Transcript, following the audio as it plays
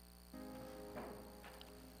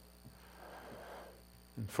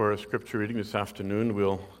For our scripture reading this afternoon,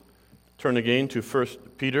 we'll turn again to 1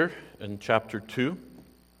 Peter in chapter 2.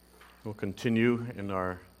 We'll continue in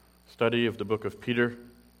our study of the book of Peter.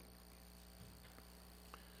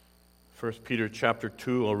 1 Peter chapter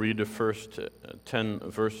 2, I'll read the first 10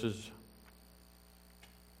 verses.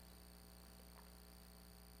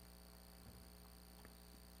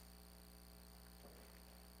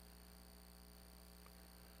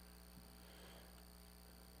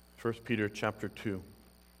 First Peter chapter 2.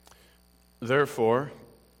 Therefore,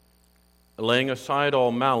 laying aside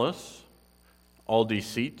all malice, all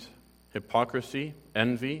deceit, hypocrisy,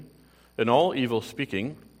 envy, and all evil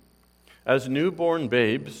speaking, as newborn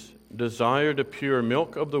babes, desire the pure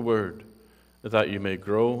milk of the word, that you may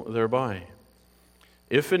grow thereby.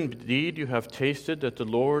 If indeed you have tasted that the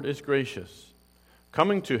Lord is gracious,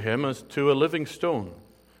 coming to him as to a living stone,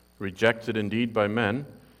 rejected indeed by men,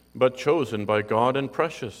 but chosen by God and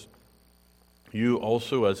precious. You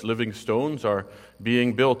also, as living stones, are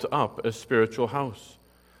being built up a spiritual house,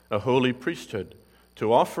 a holy priesthood,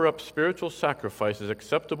 to offer up spiritual sacrifices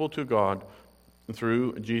acceptable to God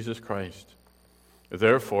through Jesus Christ.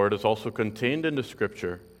 Therefore, it is also contained in the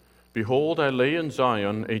Scripture, Behold, I lay in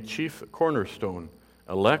Zion a chief cornerstone,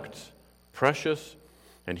 elect, precious,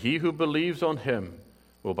 and he who believes on him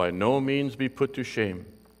will by no means be put to shame.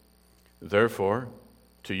 Therefore,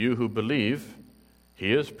 to you who believe,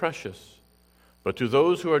 he is precious. But to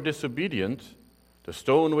those who are disobedient, the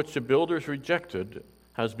stone which the builders rejected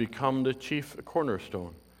has become the chief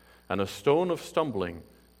cornerstone, and a stone of stumbling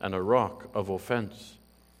and a rock of offense.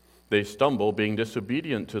 They stumble, being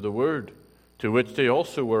disobedient to the word, to which they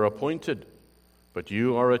also were appointed. But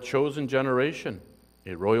you are a chosen generation,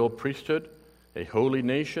 a royal priesthood, a holy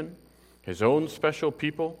nation, his own special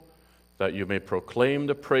people, that you may proclaim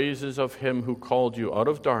the praises of him who called you out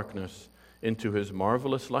of darkness into his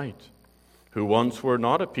marvelous light, who once were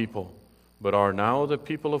not a people, but are now the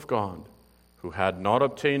people of God, who had not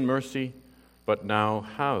obtained mercy, but now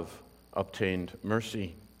have obtained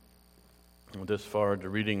mercy. This far, the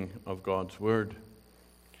reading of God's Word.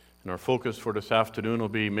 And our focus for this afternoon will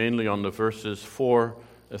be mainly on the verses 4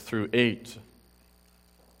 through 8.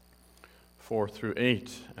 4 through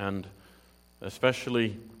 8, and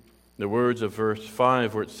especially the words of verse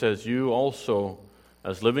 5, where it says, You also,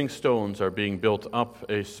 as living stones, are being built up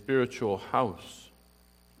a spiritual house.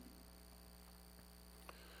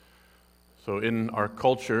 So in our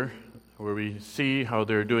culture, where we see how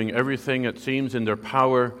they're doing everything, it seems, in their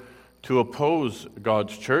power to oppose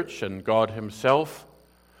God's church and God himself,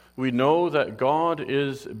 we know that God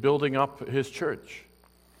is building up his church.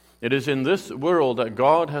 It is in this world that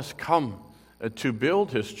God has come to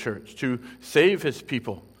build his church, to save his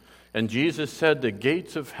people. And Jesus said, the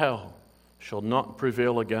gates of hell shall not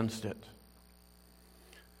prevail against it.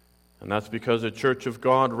 And that's because the church of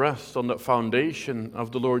God rests on the foundation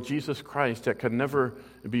of the Lord Jesus Christ that can never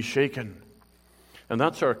be shaken. And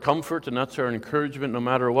that's our comfort and that's our encouragement no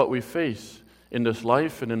matter what we face in this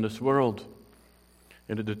life and in this world.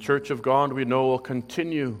 And the church of God, we know, will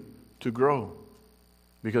continue to grow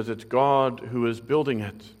because it's God who is building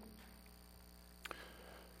it.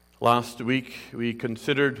 Last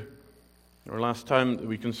time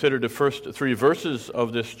we considered the first 3 verses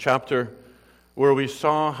of this chapter, where we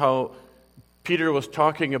saw how Peter was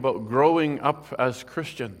talking about growing up as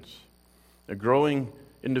Christians, growing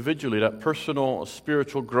individually, that personal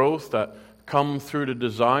spiritual growth that comes through the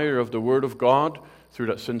desire of the Word of God, through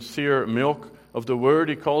that sincere milk of the Word,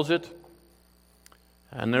 he calls it.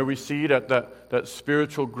 And there we see that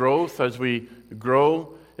spiritual growth, as we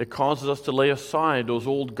grow, it causes us to lay aside those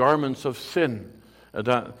old garments of sin,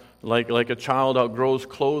 that like a child outgrows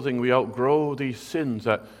clothing, we outgrow these sins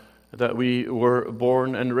that we were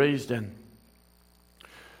born and raised in.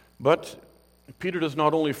 But Peter does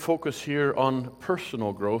not only focus here on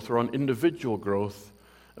personal growth or on individual growth,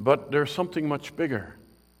 but there's something much bigger.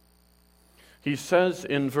 He says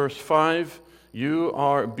in verse 5, you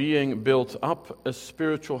are being built up a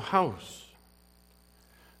spiritual house.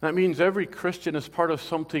 That means every Christian is part of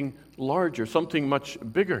something larger, something much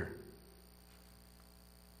bigger.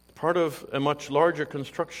 Part of a much larger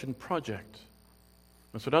construction project.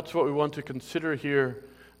 And so that's what we want to consider here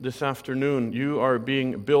this afternoon. You are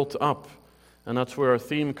being built up, and that's where our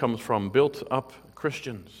theme comes from, built up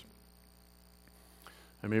Christians.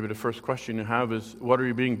 And maybe the first question you have is, what are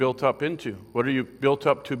you being built up into? What are you built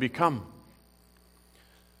up to become?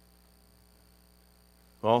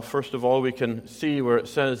 Well, first of all, we can see where it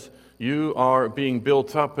says, you are being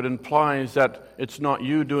built up. It implies that it's not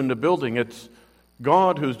you doing the building, it's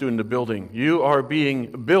God who's doing the building. You are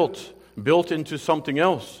being built into something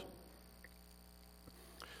else.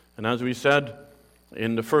 And as we said,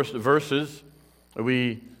 In the first verses,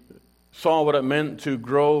 we saw what it meant to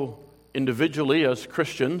grow individually as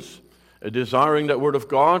Christians, desiring that Word of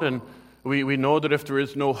God, and we know that if there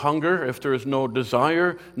is no hunger, if there is no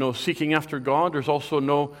desire, no seeking after God, there's also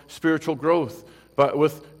no spiritual growth. But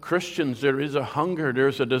with Christians, there is a hunger,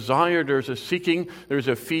 there's a desire, there's a seeking, there's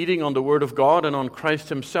a feeding on the Word of God and on Christ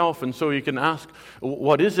Himself. And so you can ask,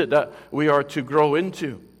 what is it that we are to grow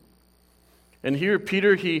into? And here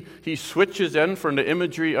Peter, he switches in from the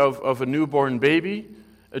imagery of a newborn baby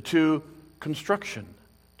to construction,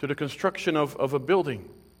 to the construction of a building.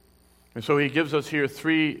 And so he gives us here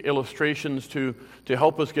three illustrations to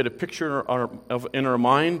help us get a picture in our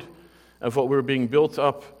mind of what we're being built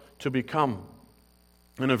up to become.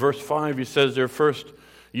 And in verse 5 he says there first,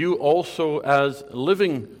 you also as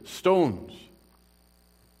living stones.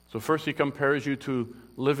 So first he compares you to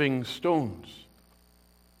living stones.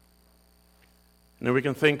 And then we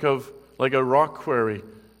can think of like a rock quarry.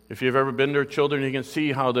 If you've ever been there, children, you can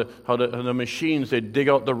see how the machines, they dig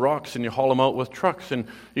out the rocks and you haul them out with trucks. And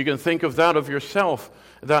you can think of that of yourself,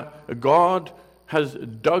 that God has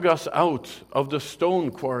dug us out of the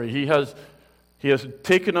stone quarry. He has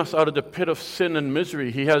taken us out of the pit of sin and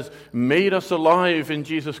misery. He has made us alive in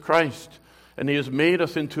Jesus Christ. And He has made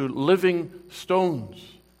us into living stones.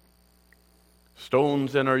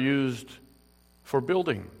 Stones then are used for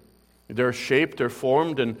building. They're shaped, they're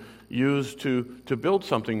formed, and used to build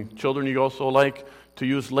something. Children, you also like to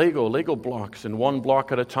use Lego blocks. And one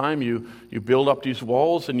block at a time, you build up these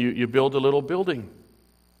walls and you build a little building.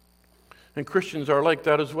 And Christians are like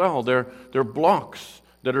that as well. They're blocks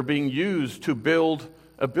that are being used to build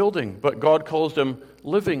a building. But God calls them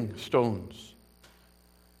living stones.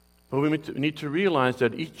 But we need to realize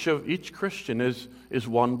that each Christian is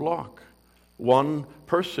one block, one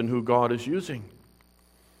person who God is using.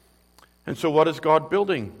 And so what is God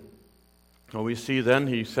building? Well, we see then,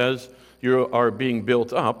 he says, you are being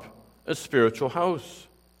built up a spiritual house.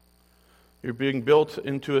 You're being built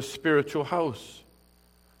into a spiritual house.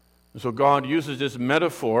 And so God uses this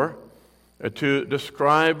metaphor to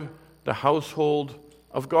describe the household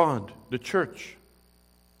of God, the church.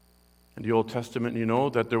 In the Old Testament, you know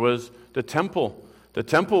that there was the temple. The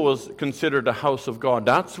temple was considered a house of God.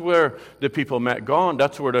 That's where the people met God.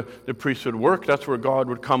 That's where the priests would work. That's where God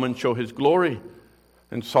would come and show His glory.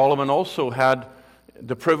 And Solomon also had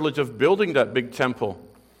the privilege of building that big temple.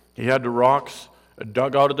 He had the rocks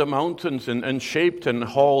dug out of the mountains and shaped and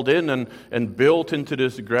hauled in and built into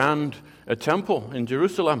this grand temple in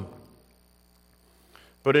Jerusalem.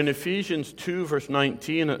 But in Ephesians 2, verse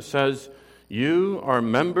 19, it says, you are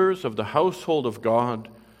members of the household of God.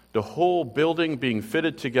 The whole building being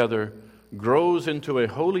fitted together grows into a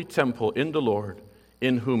holy temple in the Lord,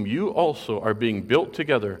 in whom you also are being built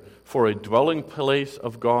together for a dwelling place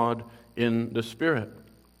of God in the Spirit.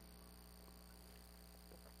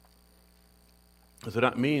 So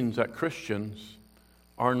that means that Christians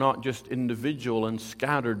are not just individual and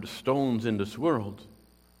scattered stones in this world.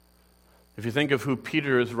 If you think of who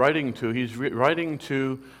Peter is writing to, he's writing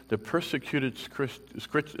to the persecuted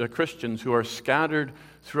Christians who are scattered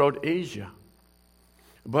throughout Asia.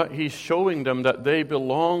 But he's showing them that they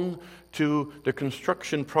belong to the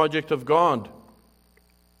construction project of God.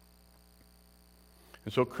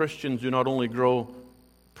 And so Christians do not only grow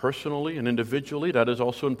personally and individually, that is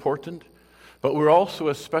also important, but we're also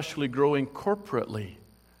especially growing corporately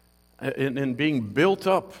in being built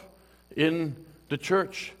up in the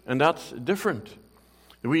church, and that's different.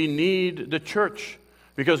 We need the church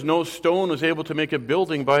because no stone is able to make a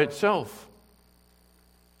building by itself.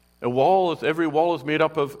 Every wall is made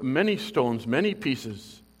up of many stones, many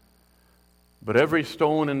pieces. But every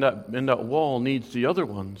stone in that wall needs the other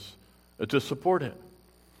ones to support it.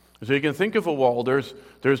 So you can think of a wall. There's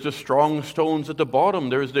the strong stones at the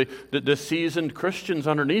bottom. There's the seasoned Christians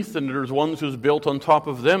underneath, and there's ones who's built on top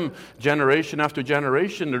of them, generation after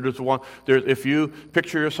generation. If you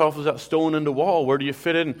picture yourself as that stone in the wall, where do you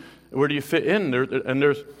fit in? Where do you fit in?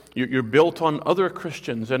 You're built on other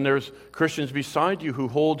Christians, and there's Christians beside you who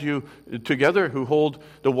hold you together, who hold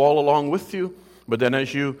the wall along with you. But then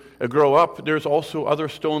as you grow up, there's also other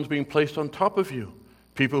stones being placed on top of you.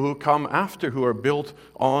 People who come after, who are built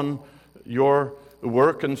on your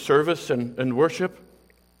work and service and worship.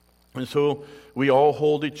 And so we all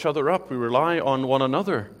hold each other up. We rely on one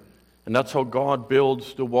another. And that's how God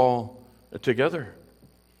builds the wall together.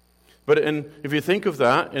 But if you think of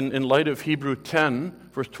that in light of Hebrews 10,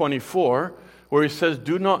 verse 24, where he says,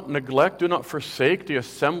 do not neglect, do not forsake the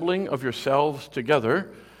assembling of yourselves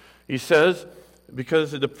together. He says,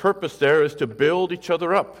 because the purpose there is to build each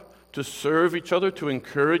other up, to serve each other, to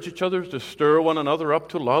encourage each other, to stir one another up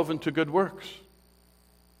to love and to good works.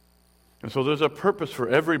 And so there's a purpose for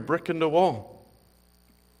every brick in the wall.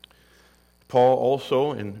 Paul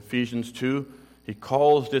also, in Ephesians 2, he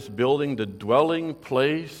calls this building the dwelling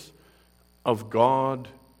place of God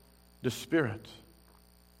the Spirit.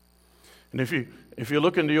 And if you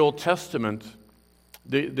look in the Old Testament,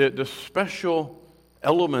 the special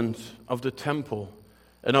element of the temple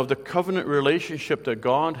and of the covenant relationship that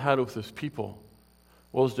God had with his people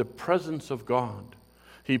was the presence of God.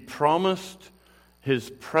 He promised his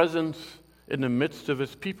presence in the midst of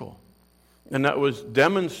his people. And that was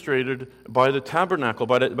demonstrated by the tabernacle,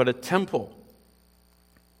 by the temple.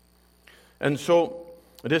 And so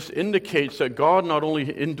this indicates that God not only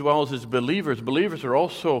indwells his believers, believers are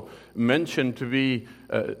also mentioned to be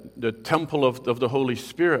the temple of the Holy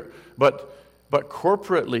Spirit, but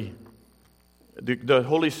corporately, the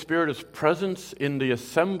Holy Spirit is present in the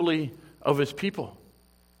assembly of his people.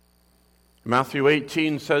 Matthew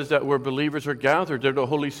 18 says that where believers are gathered, there the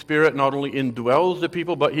Holy Spirit not only indwells the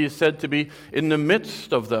people, but he is said to be in the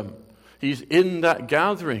midst of them. He's in that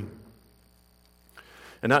gathering.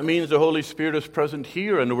 And that means the Holy Spirit is present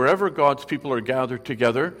here and wherever God's people are gathered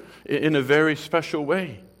together in a very special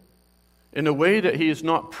way. In a way that he is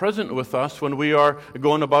not present with us when we are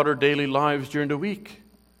going about our daily lives during the week.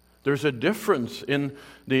 There's a difference in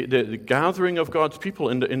the gathering of God's people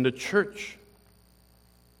in the church.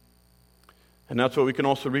 And that's what we can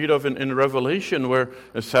also read of in Revelation, where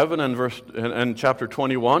 7 and chapter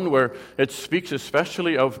 21, where it speaks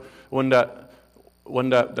especially of when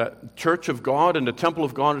that church of God and the temple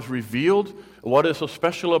of God is revealed. What is so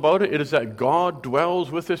special about it? It is that God dwells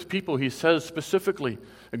with his people. He says specifically,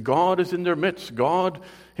 God is in their midst. God,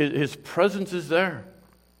 his presence is there.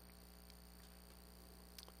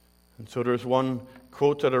 And so there's one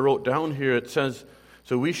quote that I wrote down here. It says,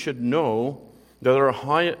 so we should know that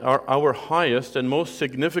our highest and most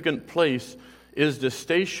significant place is the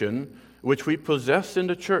station which we possess in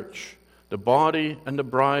the church, the body and the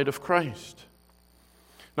bride of Christ.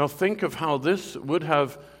 Now think of how this would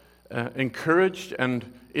have encouraged and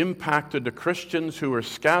impacted the Christians who were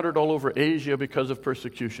scattered all over Asia because of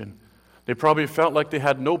persecution. They probably felt like they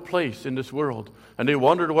had no place in this world, and they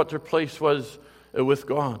wondered what their place was with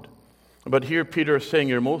God. But here Peter is saying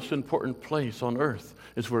your most important place on earth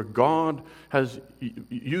is where God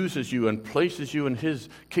uses you and places you in his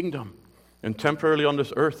kingdom. And temporarily on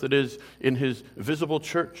this earth, it is in his visible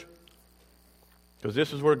church. Because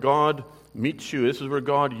this is where God meets you. This is where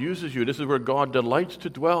God uses you. This is where God delights to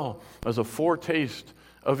dwell as a foretaste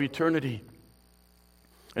of eternity.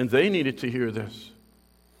 And they needed to hear this.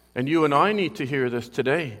 And you and I need to hear this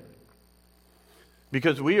today.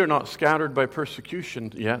 Because we are not scattered by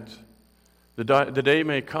persecution yet. The day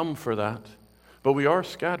may come for that. But we are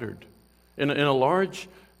scattered. In a large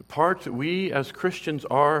part, we as Christians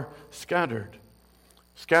are scattered.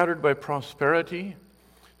 Scattered by prosperity.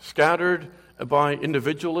 Scattered by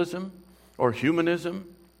individualism or humanism.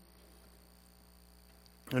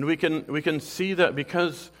 And we can see that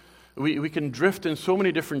because we can drift in so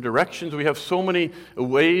many different directions. We have so many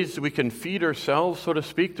ways we can feed ourselves, so to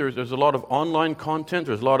speak. There's a lot of online content.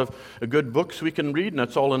 There's a lot of good books we can read, and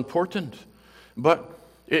that's all important. But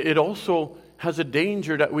it also has a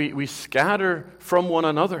danger that we scatter from one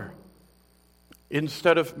another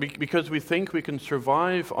because we think we can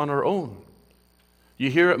survive on our own. You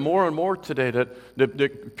hear it more and more today that the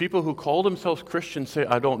people who call themselves Christians say,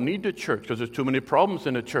 I don't need the church because there's too many problems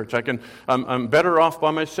in the church. I'm better off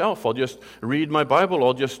by myself. I'll just read my Bible.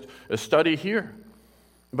 I'll just study here.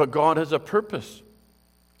 But God has a purpose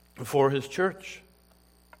for his church.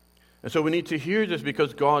 And so we need to hear this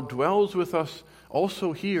because God dwells with us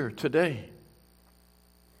also here today.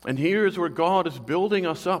 And here is where God is building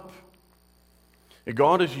us up.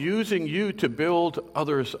 God is using you to build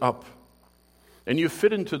others up. And you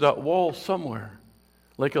fit into that wall somewhere,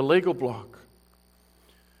 like a Lego block.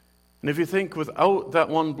 And if you think without that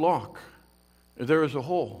one block, there is a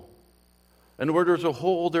hole. And where there's a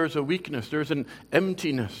hole, there's a weakness, there's an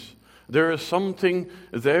emptiness. There is something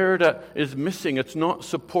there that is missing. It's not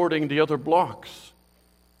supporting the other blocks.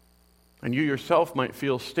 And you yourself might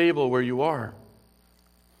feel stable where you are.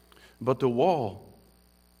 But the wall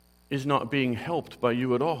is not being helped by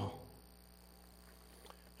you at all.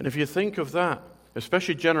 And if you think of that,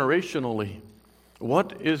 especially generationally,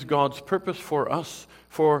 what is God's purpose for us,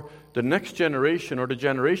 for the next generation or the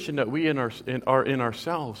generation that we are in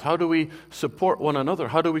ourselves? How do we support one another?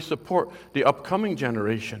 How do we support the upcoming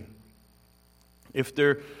generation?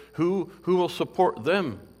 Who will support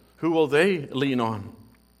them? Who will they lean on?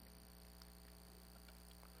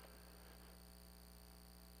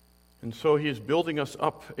 And so he is building us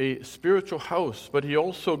up a spiritual house, but he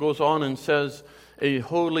also goes on and says a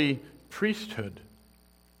holy priesthood.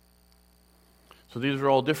 So these are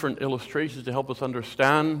all different illustrations to help us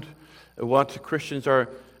understand what Christians are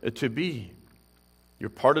to be. You're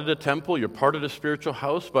part of the temple, you're part of the spiritual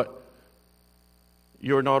house, but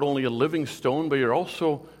you're not only a living stone, but you're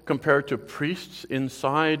also compared to priests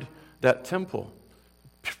inside that temple,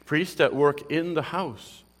 priests that work in the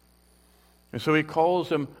house. And so he calls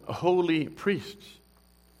them holy priests.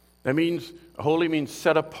 That means, holy means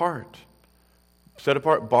set apart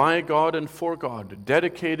by God and for God,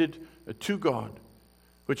 dedicated to God,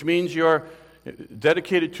 which means you're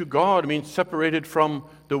dedicated to God, means separated from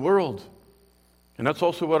the world. And that's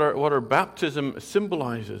also what our baptism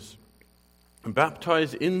symbolizes.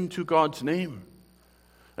 Baptized into God's name.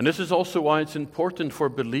 And this is also why it's important for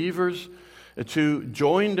believers to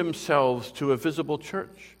join themselves to a visible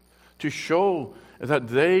church, to show that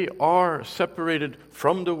they are separated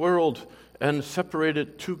from the world and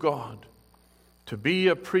separated to God, to be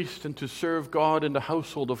a priest and to serve God in the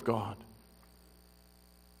household of God.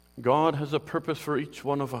 God has a purpose for each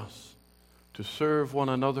one of us, to serve one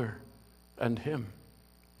another and Him.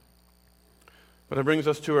 But it brings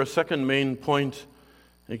us to our second main point.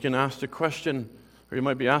 You can ask the question, or you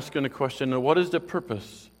might be asking the question, what is the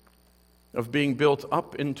purpose of being built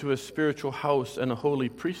up into a spiritual house and a holy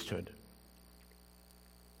priesthood?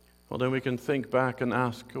 Well, then we can think back and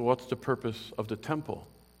ask, what's the purpose of the temple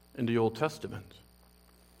in the Old Testament?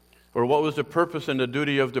 Or what was the purpose and the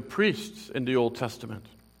duty of the priests in the Old Testament?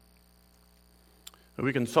 And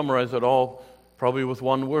we can summarize it all probably with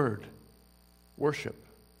one word: worship.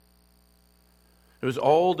 It was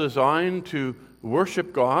all designed to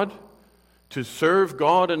worship God, to serve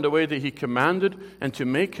God in the way that He commanded, and to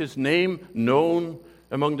make His name known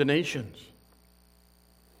among the nations.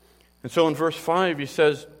 And so in verse 5 he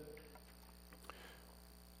says,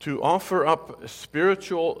 to offer up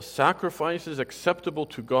spiritual sacrifices acceptable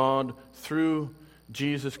to God through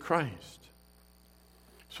Jesus Christ.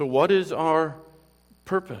 So what is our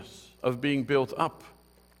purpose of being built up?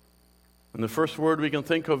 And the first word we can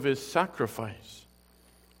think of is sacrifice.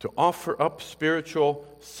 To offer up spiritual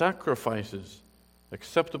sacrifices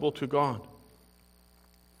acceptable to God.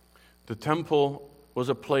 The temple was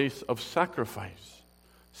a place of sacrifice.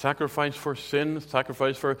 Sacrifice for sin,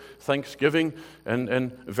 sacrifice for thanksgiving,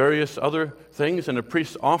 and various other things, and the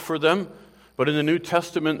priests offer them. But in the New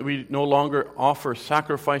Testament, we no longer offer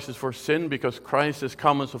sacrifices for sin because Christ has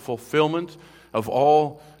come as a fulfillment of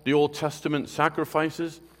all the Old Testament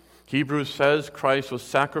sacrifices. Hebrews says Christ was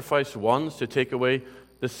sacrificed once to take away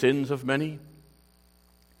the sins of many.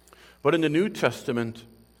 But in the New Testament,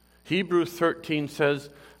 Hebrews 13 says,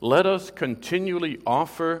 let us continually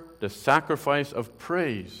offer the sacrifice of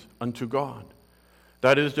praise unto God.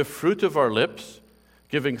 That is the fruit of our lips,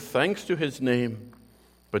 giving thanks to His name.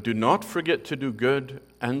 But do not forget to do good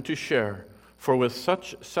and to share, for with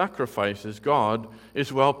such sacrifices God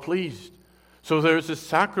is well pleased. So there's a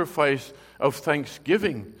sacrifice of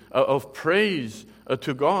thanksgiving, of praise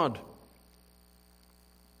to God.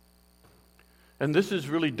 And this is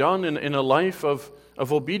really done in a life of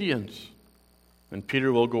obedience. And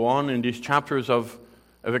Peter will go on in these chapters of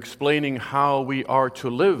explaining how we are to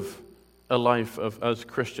live a life as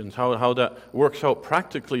Christians, how that works out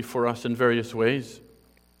practically for us in various ways.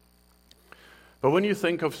 But when you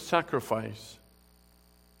think of sacrifice,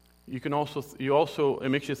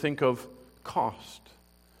 it makes you think of cost.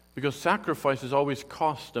 Because sacrifices always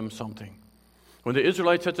cost them something. When the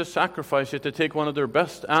Israelites had to sacrifice, they had to take one of their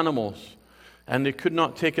best animals, and they could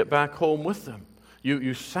not take it back home with them.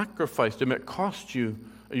 You sacrificed them. It cost you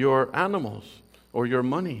your animals or your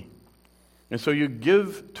money. And so you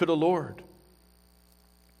give to the Lord.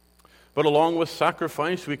 But along with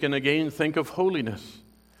sacrifice, we can again think of holiness.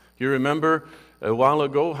 You remember a while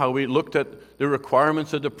ago how we looked at the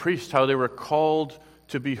requirements of the priest, how they were called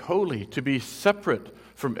to be holy, to be separate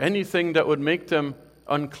from anything that would make them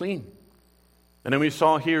unclean. And then we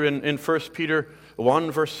saw here in 1 Peter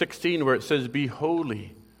 1 verse 16 where it says, be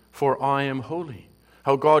holy, for I am holy.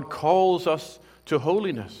 How God calls us to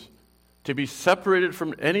holiness, to be separated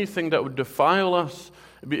from anything that would defile us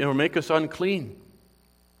or make us unclean.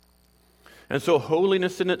 And so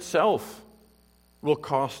holiness in itself will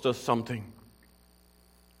cost us something.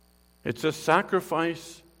 It's a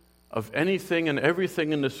sacrifice of anything and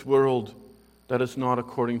everything in this world that is not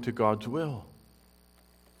according to God's will.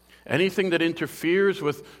 Anything that interferes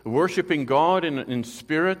with worshiping God in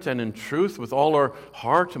spirit and in truth with all our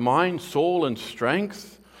heart, mind, soul, and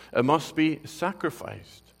strength, it must be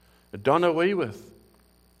sacrificed, done away with.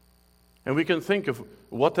 And we can think of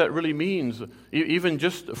what that really means, even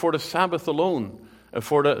just for the Sabbath alone.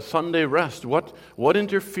 for the Sunday rest? What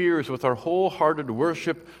interferes with our wholehearted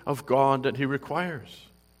worship of God that He requires?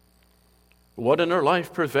 What in our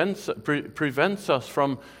life prevents us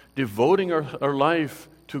from devoting our life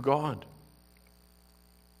to God?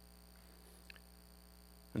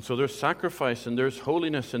 And so there's sacrifice, and there's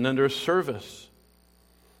holiness, and then there's service,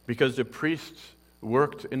 because the priests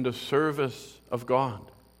worked in the service of God.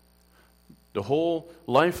 The whole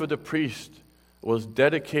life of the priest was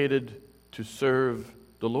dedicated to serve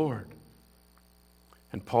the Lord.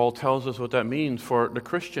 And Paul tells us what that means for the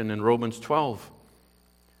Christian in Romans 12.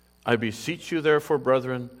 I beseech you therefore,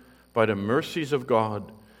 brethren, by the mercies of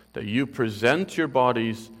God, that you present your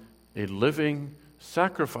bodies a living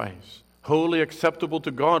sacrifice, wholly acceptable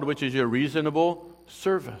to God, which is your reasonable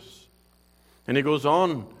service. And he goes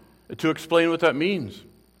on to explain what that means.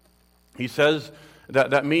 He says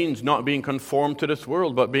that means not being conformed to this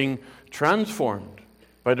world, but being transformed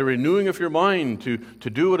by the renewing of your mind to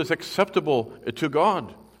do what is acceptable to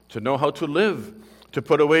God, to know how to live, to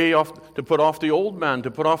put off the old man,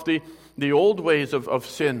 to put off the old ways of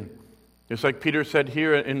sin. It's like Peter said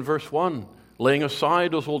here in verse 1, laying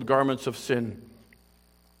aside those old garments of sin.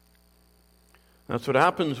 That's what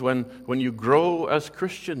happens when you grow as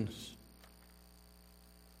Christians.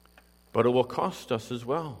 But it will cost us as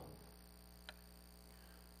well.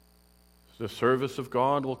 The service of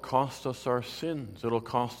God will cost us our sins. It'll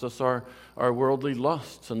cost us our worldly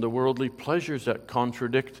lusts and the worldly pleasures that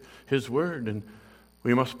contradict His word. And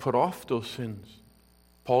we must put off those sins.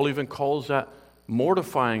 Paul even calls that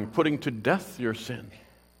mortifying, putting to death your sin.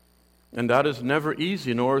 And that is never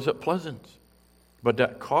easy, nor is it pleasant. But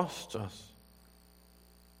that costs us.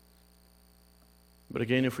 But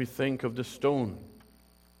again, if we think of the stone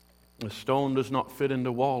does not fit in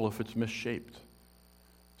the wall if it's misshaped.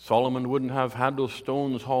 Solomon wouldn't have had those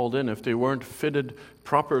stones hauled in if they weren't fitted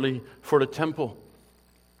properly for the temple.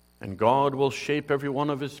 And God will shape every one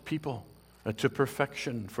of His people to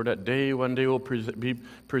perfection for that day when they will be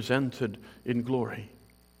presented in glory.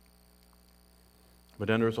 But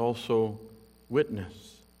then there's also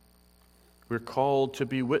witness. We're called to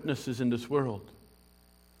be witnesses in this world.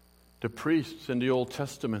 The priests in the Old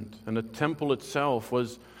Testament and the temple itself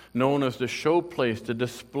was known as the showplace, the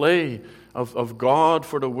display of God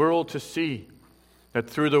for the world to see. That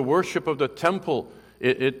through the worship of the temple,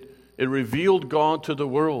 it revealed God to the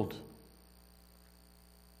world.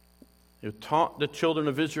 It taught the children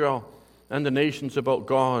of Israel and the nations about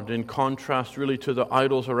God, in contrast really to the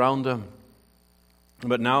idols around them.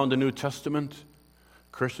 But now in the New Testament,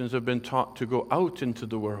 Christians have been taught to go out into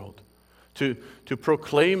the world, to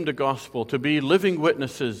proclaim the gospel, to be living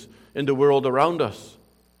witnesses in the world around us.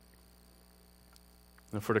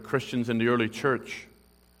 And for the Christians in the early church,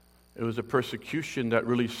 it was a persecution that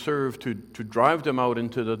really served to drive them out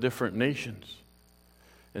into the different nations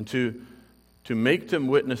and to make them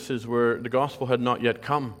witnesses where the gospel had not yet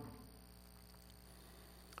come.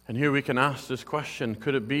 And here we can ask this question,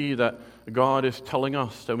 could it be that God is telling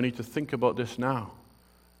us that we need to think about this now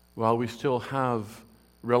while we still have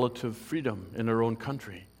relative freedom in our own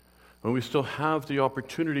country, when we still have the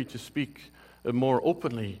opportunity to speak more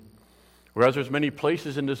openly? Whereas there's many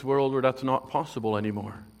places in this world where that's not possible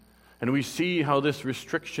anymore. And we see how this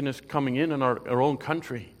restriction is coming in our own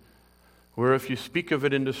country, where if you speak of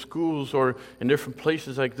it in the schools or in different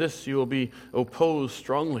places like this, you will be opposed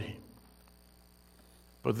strongly.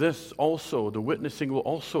 But this also, the witnessing will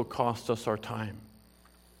also cost us our time.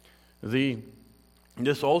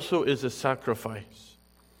 This also is a sacrifice.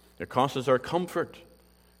 It costs us our comfort.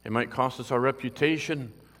 It might cost us our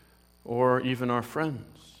reputation or even our friends.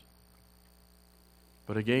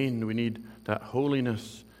 But again, we need that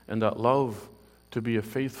holiness and that love to be a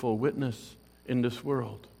faithful witness in this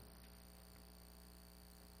world.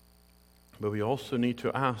 But we also need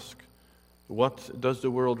to ask, what does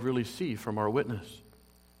the world really see from our witness?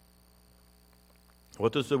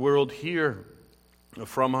 What does the world hear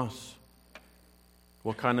from us?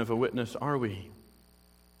 What kind of a witness are we?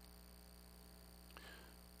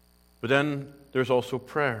 But then there's also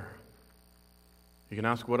prayer. You can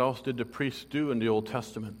ask, what else did the priests do in the Old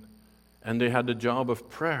Testament? And they had the job of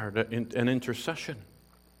prayer and intercession.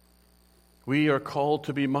 We are called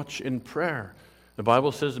to be much in prayer. The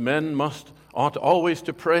Bible says men ought always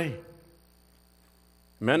to pray.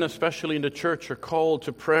 Men, especially in the church, are called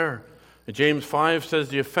to prayer. James 5 says,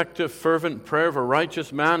 the effective, fervent prayer of a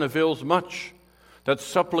righteous man avails much. That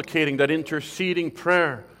supplicating, that interceding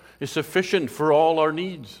prayer is sufficient for all our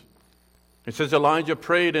needs. It says Elijah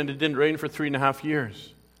prayed and it didn't rain for 3.5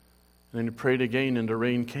 years. And then he prayed again and the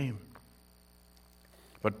rain came.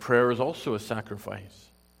 But prayer is also a sacrifice.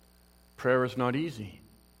 Prayer is not easy.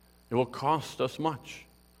 It will cost us much.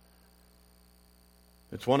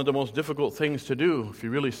 It's one of the most difficult things to do if you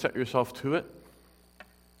really set yourself to it,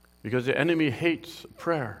 because the enemy hates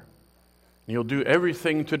prayer. He'll do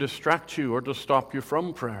everything to distract you or to stop you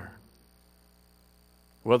from prayer.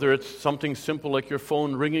 Whether it's something simple like your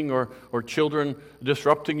phone ringing or children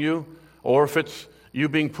disrupting you, or if it's you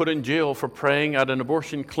being put in jail for praying at an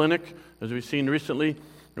abortion clinic, as we've seen recently,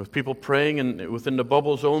 with people praying within the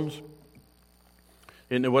bubble zones.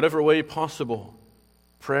 In whatever way possible,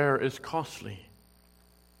 prayer is costly.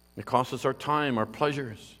 It costs us our time, our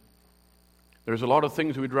pleasures. There's a lot of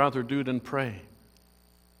things we'd rather do than pray.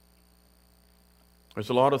 There's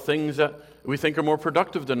a lot of things that we think are more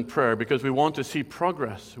productive than prayer because we want to see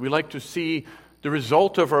progress. We like to see the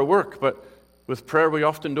result of our work, but with prayer we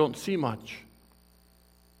often don't see much.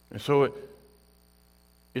 And so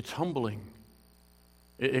it's humbling.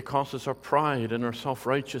 It costs us our pride and our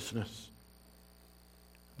self-righteousness.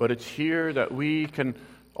 But it's here that we can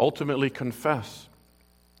ultimately confess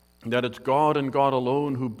that it's God and God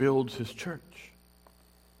alone who builds His church.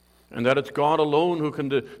 And that it's God alone who can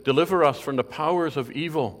deliver us from the powers of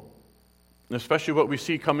evil, and especially what we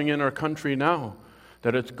see coming in our country now,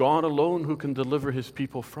 that it's God alone who can deliver His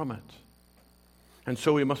people from it. And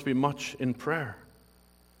so we must be much in prayer,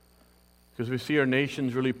 because we see our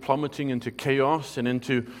nations really plummeting into chaos and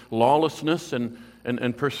into lawlessness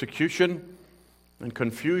and persecution and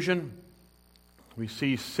confusion. We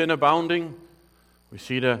see sin abounding. We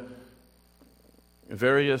see the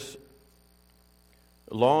various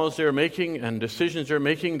laws they're making and decisions they're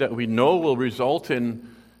making that we know will result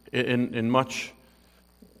in much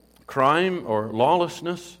crime or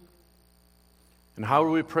lawlessness. And how are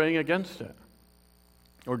we praying against it?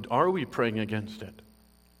 Or are we praying against it?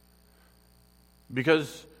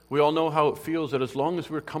 Because we all know how it feels that as long as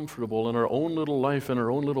we're comfortable in our own little life, in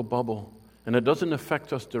our own little bubble, and it doesn't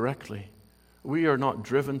affect us directly, we are not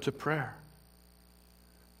driven to prayer.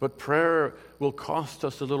 But prayer will cost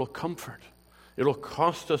us a little comfort. It'll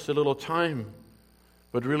cost us a little time.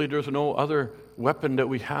 But really there's no other weapon that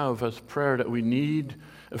we have as prayer that we need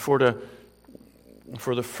for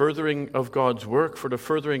the furthering of God's work, for the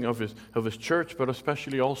furthering of His church, but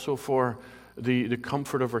especially also for the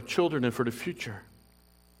comfort of our children and for the future.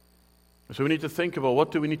 So we need to think about,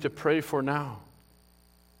 what do we need to pray for now?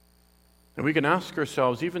 And we can ask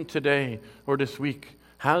ourselves, even today or this week,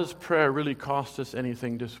 has prayer really cost us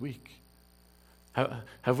anything this week?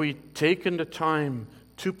 Have we taken the time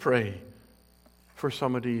to pray for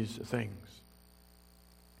some of these things?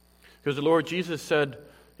 Because the Lord Jesus said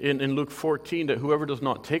in Luke 14 that whoever does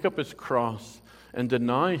not take up his cross and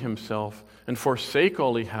deny himself and forsake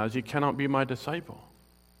all he has, he cannot be my disciple.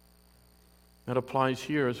 That applies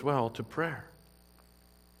here as well to prayer.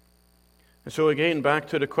 And so again, back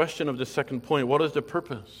to the question of the second point, what is the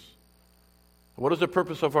purpose? What is the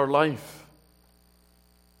purpose of our life?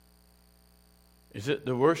 Is it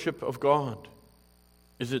the worship of God?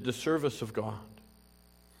 Is it the service of God?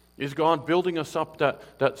 Is God building us up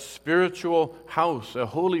that spiritual house, a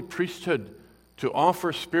holy priesthood, to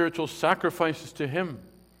offer spiritual sacrifices to Him?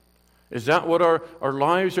 Is that what our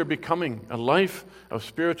lives are becoming? A life of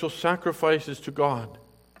spiritual sacrifices to God?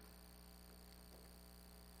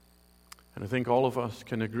 And I think all of us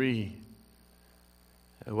can agree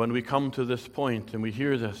when we come to this point and we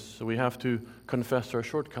hear this, we have to confess our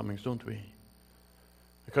shortcomings, don't we?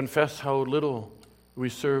 Confess how little we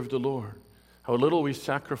serve the Lord, how little we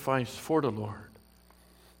sacrifice for the Lord.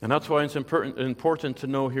 And that's why it's important to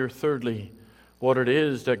know here, thirdly, what it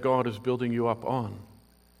is that God is building you up on.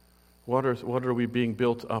 What are we being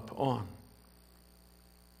built up on?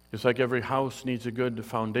 Just like every house needs a good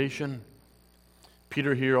foundation,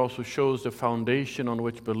 Peter here also shows the foundation on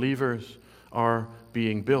which believers are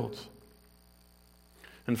being built.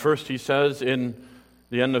 And first he says in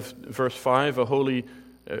the end of verse 5,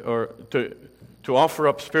 to offer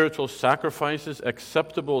up spiritual sacrifices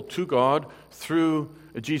acceptable to God through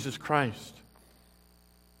Jesus Christ.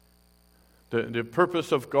 The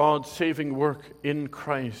purpose of God's saving work in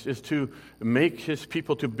Christ is to make His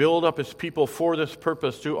people, to build up His people for this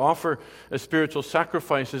purpose, to offer spiritual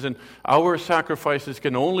sacrifices. And our sacrifices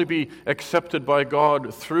can only be accepted by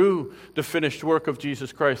God through the finished work of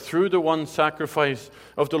Jesus Christ, through the one sacrifice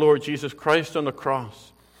of the Lord Jesus Christ on the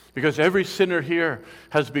cross. Because every sinner here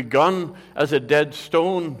has begun as a dead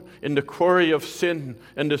stone in the quarry of sin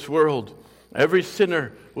in this world. Every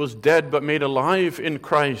sinner was dead but made alive in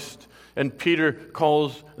Christ. And Peter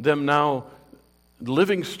calls them now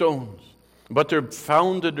living stones. But they're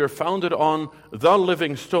founded on the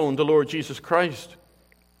living stone, the Lord Jesus Christ.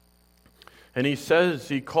 And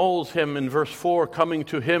he calls Him in verse 4, coming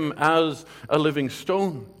to Him as a living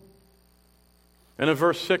stone. And in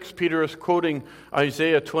verse 6, Peter is quoting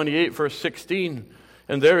Isaiah 28, verse 16.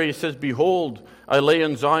 And there he says, "Behold, I lay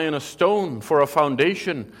in Zion a stone for a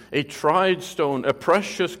foundation, a tried stone, a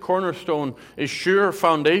precious cornerstone, a sure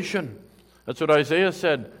foundation." That's what Isaiah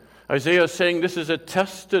said. Isaiah is saying this is a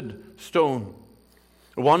tested stone,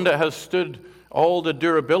 one that has stood all the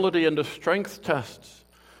durability and the strength tests.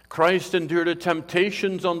 Christ endured the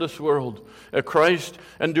temptations on this world. Christ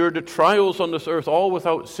endured the trials on this earth, all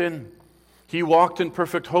without sin. He walked in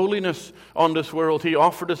perfect holiness on this world. He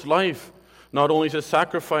offered his life, not only as a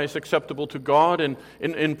sacrifice acceptable to God and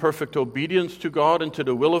in perfect obedience to God and to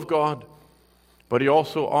the will of God, but he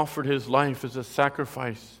also offered his life as a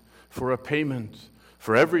sacrifice for a payment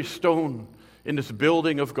for every stone in this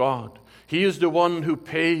building of God. He is the one who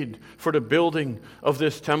paid for the building of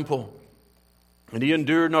this temple. And he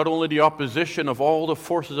endured not only the opposition of all the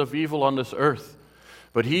forces of evil on this earth,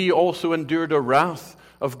 but he also endured the wrath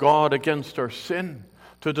of God against our sin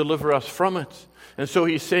to deliver us from it. And so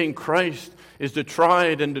he's saying Christ is the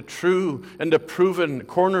tried and the true and the proven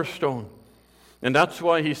cornerstone. And that's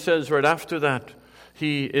why he says right after that,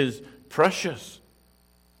 he is precious.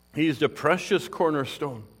 He's the precious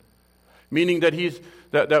cornerstone. Meaning that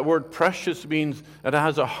that word precious means that it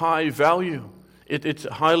has a high value. It's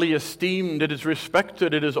highly esteemed, it is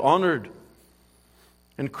respected, it is honored.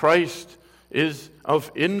 And Christ is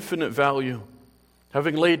of infinite value,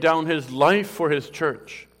 having laid down his life for his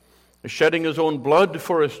church, shedding his own blood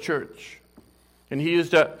for his church. And he is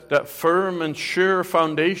that firm and sure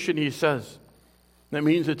foundation, he says. That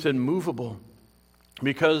means it's immovable,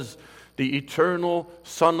 because the eternal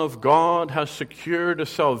Son of God has secured the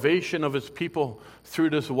salvation of his people through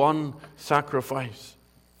this one sacrifice.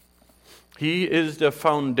 He is the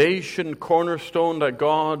foundation cornerstone that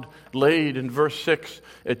God laid in verse 6,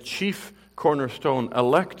 a chief cornerstone,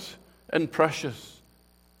 elect and precious,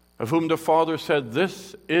 of whom the Father said,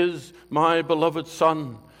 "This is my beloved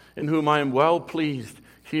Son, in whom I am well pleased.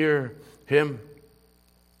 Hear him."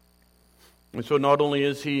 And so not only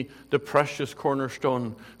is he the precious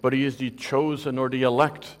cornerstone, but he is the chosen or the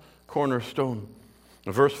elect cornerstone.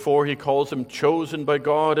 In verse 4, he calls him chosen by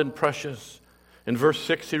God and precious. In verse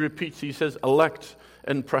 6, he repeats, he says, elect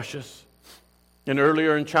and precious. And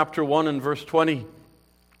earlier in chapter 1 and verse 20,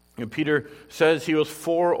 Peter says he was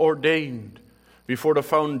foreordained before the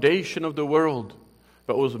foundation of the world,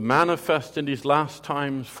 but was manifest in these last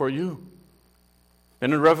times for you.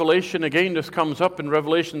 And in Revelation, again, this comes up in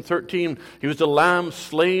Revelation 13. He was the Lamb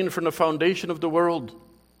slain from the foundation of the world.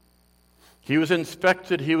 He was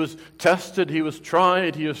inspected, he was tested, he was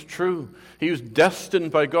tried, he is true. He was destined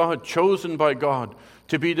by God, chosen by God,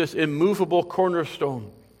 to be this immovable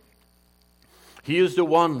cornerstone. He is the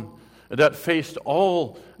one that faced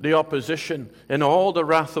all the opposition and all the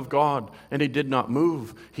wrath of God, and he did not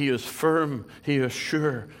move. He is firm, he is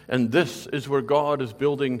sure, and this is where God is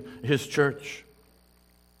building his church.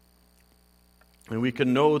 And we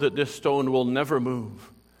can know that this stone will never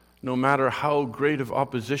move, no matter how great of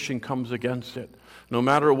opposition comes against it. No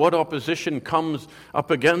matter what opposition comes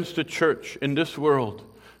up against the church in this world,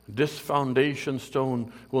 this foundation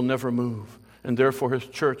stone will never move, and therefore his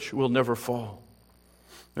church will never fall.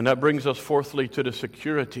 And that brings us fourthly to the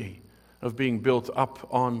security of being built up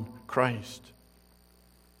on Christ.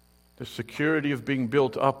 The security of being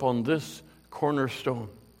built up on this cornerstone.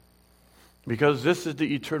 Because this is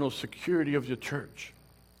the eternal security of your church.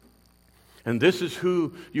 And this is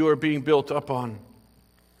who you are being built up on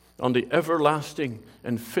the everlasting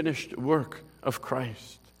and finished work of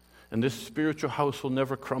Christ. And this spiritual house will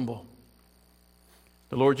never crumble.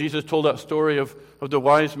 The Lord Jesus told that story of the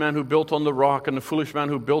wise man who built on the rock and the foolish man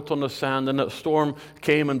who built on the sand, and that storm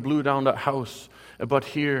came and blew down that house. But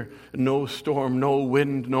here, no storm, no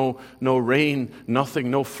wind, no rain,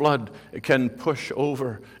 nothing, no flood can push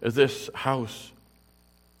over this house.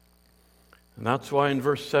 And that's why in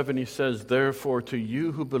verse 7 he says, "Therefore to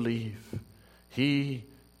you who believe, he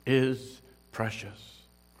is precious."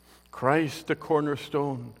 Christ the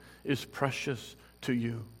cornerstone is precious to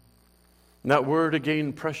you. And that word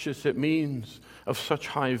again, precious, it means of such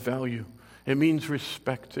high value. It means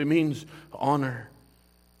respect. It means honor.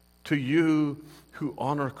 To you who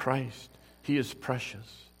honor Christ, he is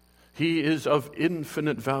precious. He is of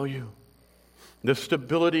infinite value. The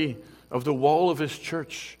stability of the wall of his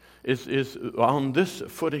church is on this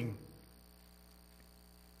footing.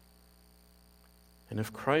 And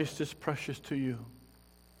if Christ is precious to you,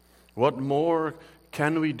 what more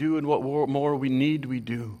can we do and what more we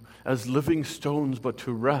do as living stones but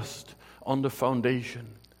to rest on the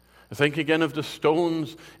foundation? Think again of the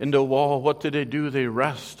stones in the wall. What did they do? They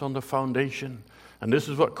rest on the foundation. And this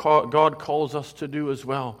is what God calls us to do as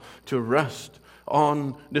well, to rest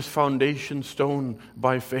on this foundation stone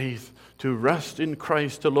by faith, to rest in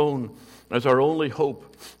Christ alone as our only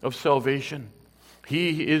hope of salvation.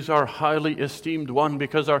 He is our highly esteemed one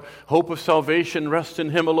because our hope of salvation rests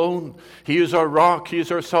in Him alone. He is our rock. He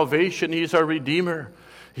is our salvation. He is our Redeemer.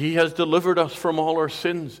 He has delivered us from all our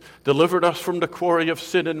sins, delivered us from the quarry of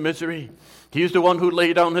sin and misery. He is the one who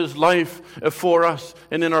laid down His life for us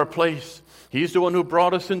and in our place. He's the one who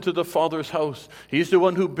brought us into the Father's house. He's the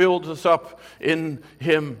one who builds us up in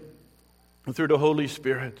Him through the Holy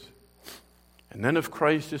Spirit. And then if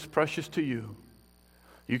Christ is precious to you,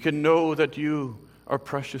 you can know that you are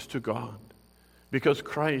precious to God, because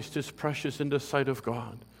Christ is precious in the sight of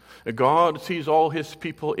God. God sees all His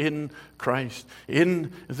people in Christ,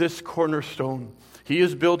 in this cornerstone. He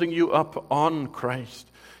is building you up on Christ.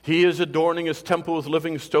 He is adorning His temple with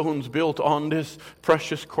living stones built on this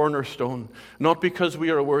precious cornerstone. Not because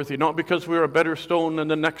we are worthy, not because we are a better stone than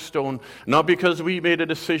the next stone, not because we made a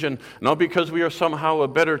decision, not because we are somehow a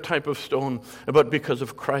better type of stone, but because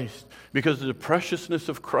of Christ, because of the preciousness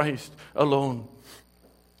of Christ alone.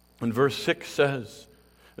 And verse 6 says,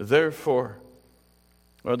 therefore,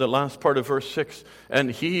 or the last part of verse 6,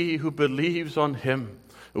 and he who believes on Him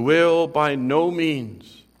will by no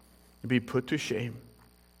means be put to shame.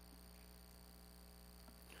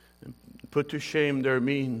 Put to shame there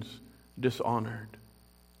means dishonored,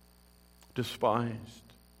 despised,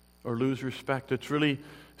 or lose respect. It's really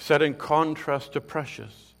set in contrast to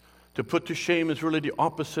precious. To put to shame is really the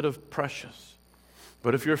opposite of precious.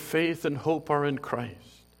 But if your faith and hope are in Christ,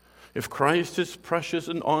 if Christ is precious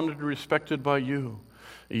and honored and respected by you,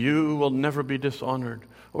 you will never be dishonored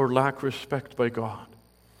or lack respect by God.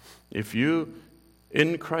 If you,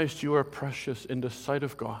 in Christ, you are precious in the sight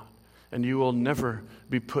of God, and you will never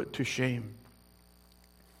be put to shame.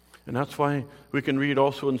 And that's why we can read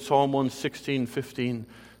also in Psalm 116:15,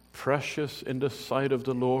 precious in the sight of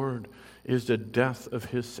the Lord is the death of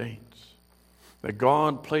His saints. That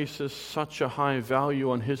God places such a high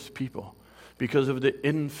value on His people because of the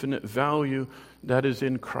infinite value that is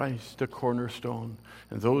in Christ, the cornerstone.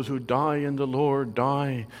 And those who die in the Lord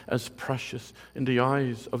die as precious in the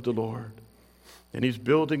eyes of the Lord. And He's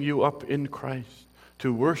building you up in Christ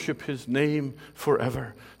to worship His name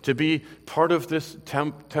forever, to be part of this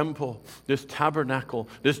temple, this tabernacle,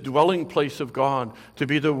 this dwelling place of God, to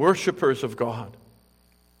be the worshipers of God.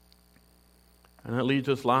 And that leads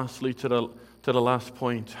us lastly to the last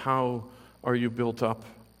point. How are you built up?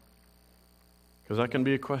 Because that can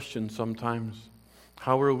be a question sometimes.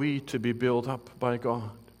 How are we to be built up by God?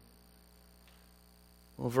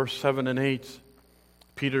 Well, verse 7 and 8,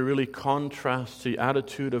 Peter really contrasts the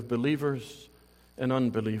attitude of believers and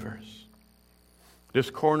unbelievers. This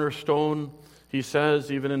cornerstone, he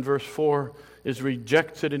says, even in verse 4, is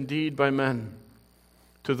rejected indeed by men.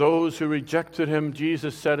 To those who rejected Him,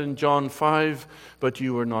 Jesus said in John 5, but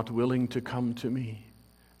you are not willing to come to me,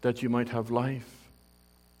 that you might have life.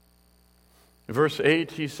 In verse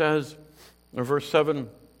 8, he says, or verse 7,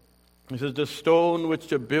 he says, the stone which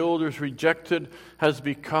the builders rejected has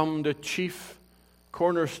become the chief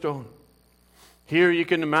cornerstone. Here you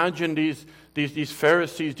can imagine these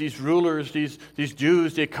Pharisees, these rulers, these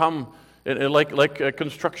Jews, they come like a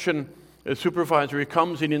construction supervisor. He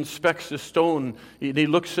comes and he inspects the stone. He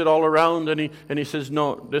looks it all around and he says,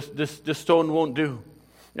 no, this stone won't do.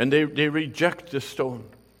 And they reject this stone.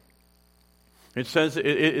 It says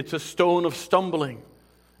it's a stone of stumbling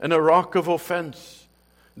and a rock of offense.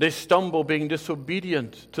 They stumble being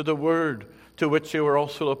disobedient to the word to which they were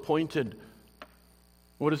also appointed.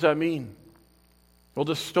 What does that mean? Well,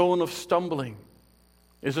 the stone of stumbling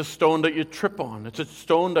is a stone that you trip on. It's a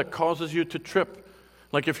stone that causes you to trip.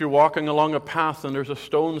 Like if you're walking along a path and there's a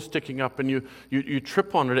stone sticking up and you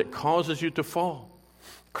trip on it, it causes you to fall.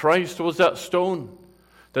 Christ was that stone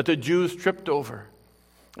that the Jews tripped over.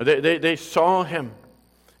 They saw Him.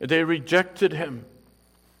 They rejected Him.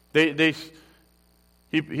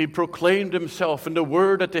 He proclaimed Himself, and the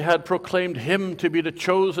word that they had proclaimed Him to be the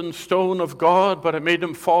chosen stone of God, but it made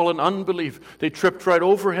them fall in unbelief. They tripped right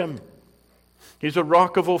over Him. He's a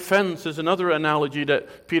rock of offense is another analogy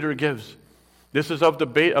that Peter gives. This is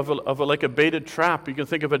of like a baited trap. You can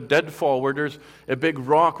think of a deadfall where there's a big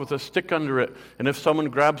rock with a stick under it, and if someone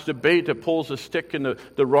grabs the bait, it pulls the stick and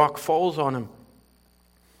the rock falls on him.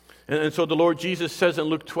 And so the Lord Jesus says in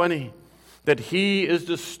Luke 20 that He is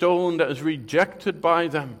the stone that is rejected by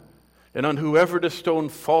them, and on whoever the stone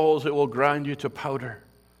falls, it will grind you to powder.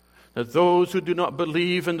 That those who do not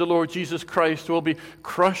believe in the Lord Jesus Christ will be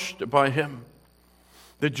crushed by Him.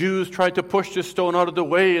 The Jews tried to push this stone out of the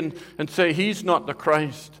way and say, He's not the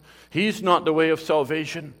Christ. He's not the way of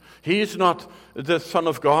salvation. He's not the Son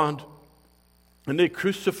of God. and they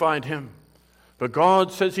crucified him. But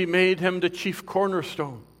God says he made him the chief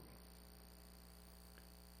cornerstone.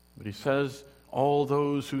 But he says, all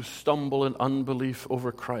those who stumble in unbelief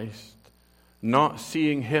over Christ, not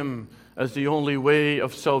seeing him as the only way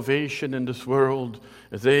of salvation in this world,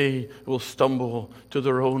 they will stumble to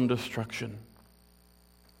their own destruction.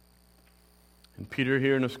 And Peter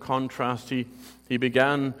here in his contrast, he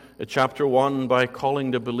began chapter 1 by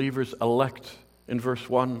calling the believers elect in verse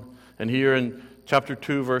 1. And here in chapter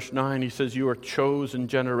 2, verse 9, he says, you are chosen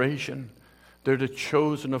generation. They're the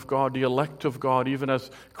chosen of God, the elect of God, even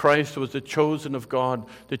as Christ was the chosen of God,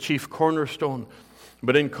 the chief cornerstone.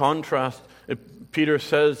 But in contrast, Peter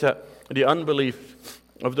says that the unbelief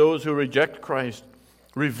of those who reject Christ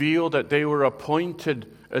reveal that they were appointed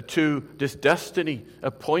to this destiny,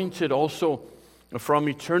 appointed also from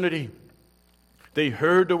eternity. They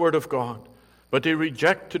heard the word of God, but they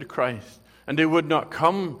rejected Christ, and they would not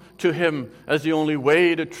come to him as the only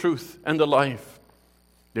way, the truth, and the life.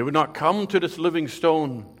 They would not come to this living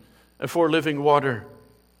stone for living water.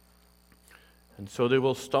 And so they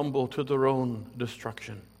will stumble to their own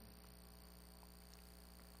destruction.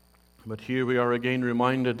 But here we are again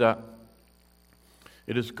reminded that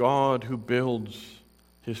it is God who builds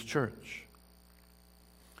his church.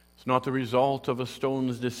 It's not the result of a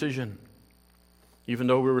stone's decision, even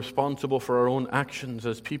though we're responsible for our own actions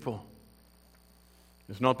as people.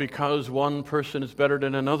 It's not because one person is better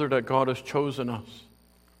than another that God has chosen us.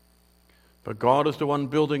 But God is the one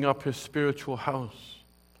building up his spiritual house.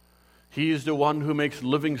 He is the one who makes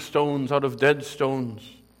living stones out of dead stones.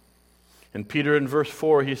 And Peter in verse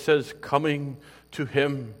 4, he says, coming to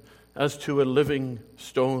him as to a living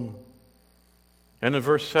stone. And in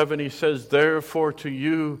verse 7 he says, therefore to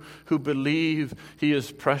you who believe he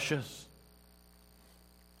is precious.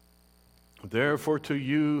 Therefore to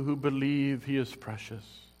you who believe he is precious.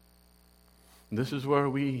 And this is where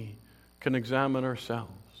we can examine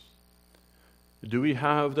ourselves. Do we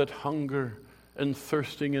have that hunger and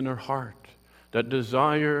thirsting in our heart, that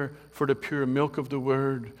desire for the pure milk of the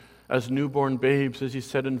word as newborn babes, as he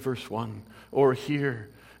said in verse 1? Or here,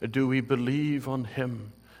 do we believe on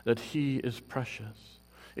him that he is precious?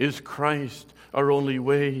 Is Christ our only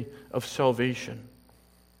way of salvation?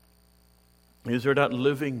 Is there that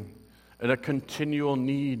living and a continual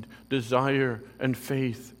need, desire, and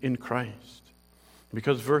faith in Christ?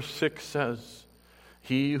 Because verse 6 says,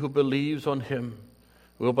 he who believes on him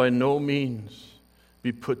will by no means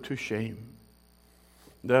be put to shame.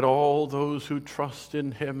 That all those who trust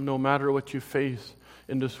in him, no matter what you face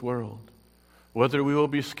in this world, whether we will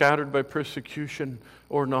be scattered by persecution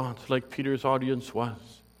or not, like Peter's audience was,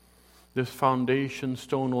 this foundation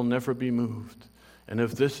stone will never be moved. And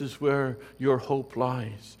if this is where your hope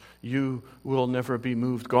lies, you will never be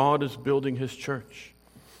moved. God is building his church.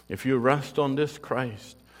 If you rest on this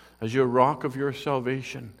Christ as your rock of your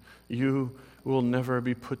salvation, you will never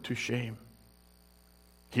be put to shame.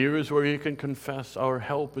 Here is where you can confess our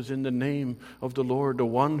help is in the name of the Lord, the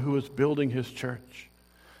one who is building his church.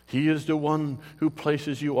 He is the one who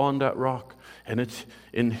places you on that rock, and it's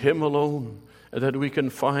in him alone that we can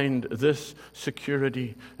find this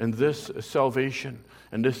security and this salvation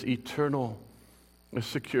and this eternal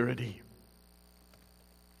security.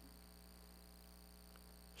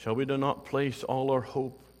 Shall we do not place all our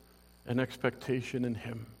hope and expectation in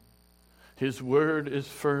him? His word is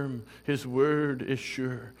firm. His word is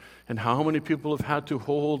sure. And how many people have had to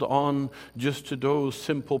hold on just to those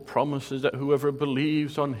simple promises that whoever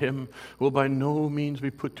believes on him will by no means be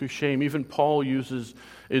put to shame. Even Paul uses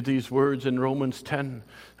these words in Romans 10.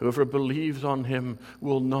 Whoever believes on him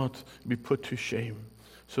will not be put to shame.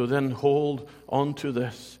 So then hold on to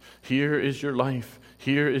this. Here is your life.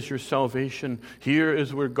 Here is your salvation. Here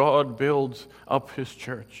is where God builds up his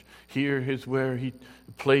church. Here is where he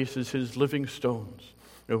places his living stones,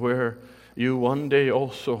 where you one day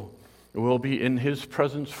also will be in his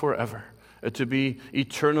presence forever, to be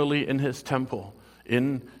eternally in his temple,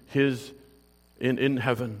 in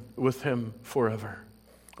heaven with him forever.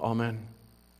 Amen.